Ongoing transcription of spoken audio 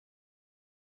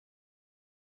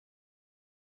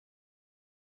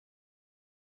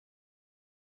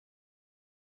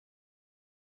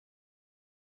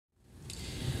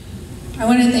I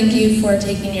want to thank you for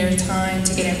taking your time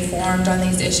to get informed on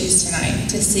these issues tonight,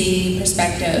 to see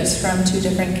perspectives from two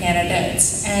different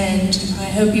candidates. And I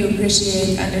hope you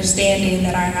appreciate the understanding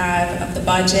that I have of the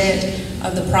budget,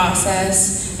 of the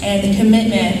process, and the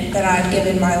commitment that I've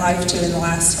given my life to in the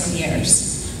last 10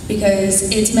 years.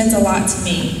 Because it's meant a lot to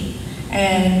me.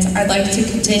 And I'd like to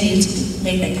continue to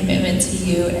make that commitment to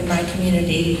you and my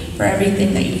community for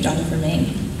everything that you've done for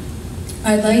me.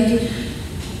 I'd like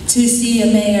to see a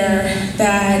mayor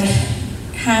that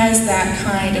has that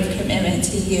kind of commitment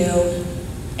to you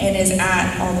and is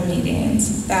at all the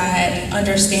meetings, that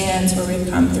understands where we've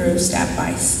come through step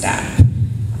by step.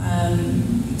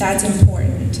 That's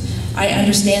important. I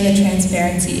understand the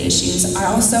transparency issues. I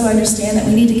also understand that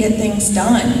we need to get things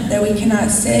done, that we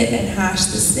cannot sit and hash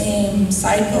the same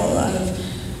cycle of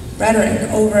rhetoric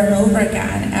over and over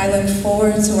again. I look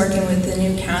forward to working with the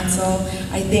new council.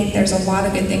 I think there's a lot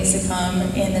of good things to come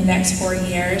in the next 4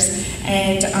 years,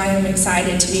 and I am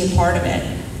excited to be a part of it.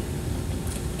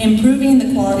 Improving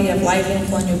the quality of life in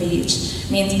Colonial Beach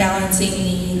means balancing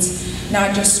needs,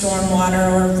 not just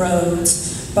stormwater or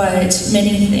roads, but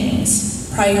many things.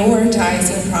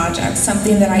 Prioritizing projects,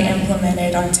 something that I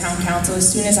implemented on town council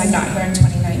as soon as I got here in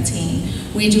 2019.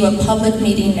 We do a public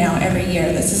meeting now every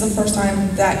year. This is the first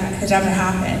time that has ever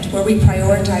happened, where we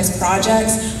prioritize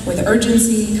projects with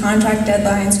urgency, contract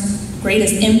deadlines,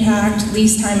 greatest impact,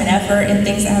 least time and effort, and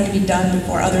things that have to be done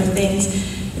before other things.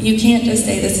 You can't just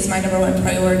say this is my #1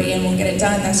 priority and we'll get it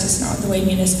done. That's just not the way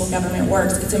municipal government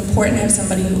works. It's important to have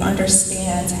somebody who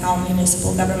understands how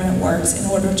municipal government works in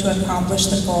order to accomplish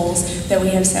the goals that we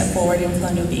have set forward in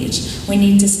Colonial Beach. We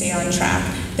need to stay on track.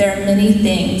 There are many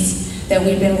things that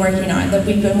we've been working on, that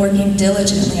we've been working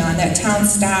diligently on, that town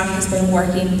staff has been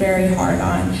working very hard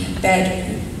on, that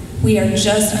we are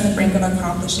just on the brink of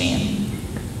accomplishing.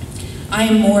 I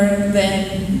am more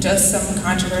than just some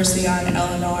controversy on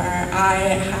Eleanor. I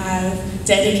have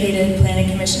dedicated planning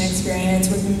commission experience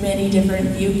with many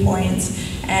different viewpoints,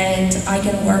 and I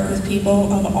can work with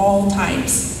people of all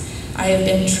types. I have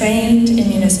been trained in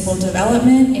municipal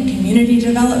development, in community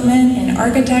development, in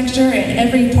architecture, in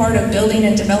every part of building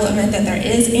and development that there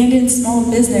is, and in small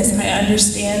business. I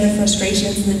understand the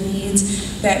frustrations and the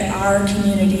needs that our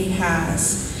community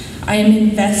has. I am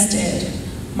invested.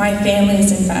 My family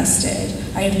is invested.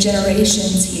 I have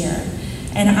generations here,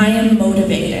 and I am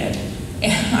motivated.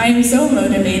 I am so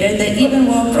motivated that even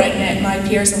while pregnant, my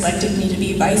peers elected me to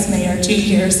be vice mayor 2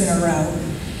 years in a row.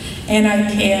 And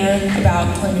I care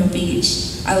about Colonial Beach.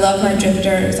 I love my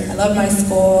drifters, I love my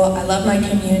school, I love my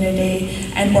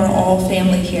community, and we're all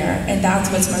family here, and that's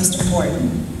what's most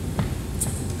important.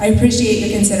 I appreciate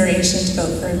your consideration to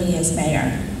vote for me as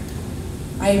mayor.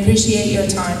 I appreciate your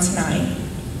time tonight,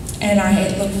 and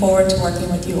I look forward to working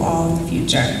with you all in the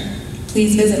future.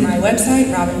 Please visit my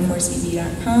website,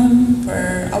 robin4cb.com,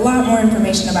 for a lot more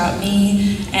information about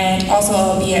me, and also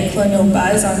I'll be at Colonial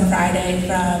Buzz on Friday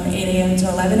from 8 a.m. to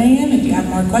 11 a.m. if you have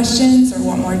more questions or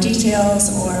want more details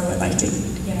or would like to,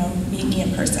 meet me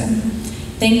in person.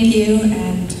 Thank you,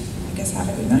 and I guess have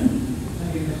a good night.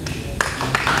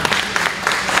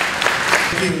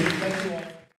 Thank you.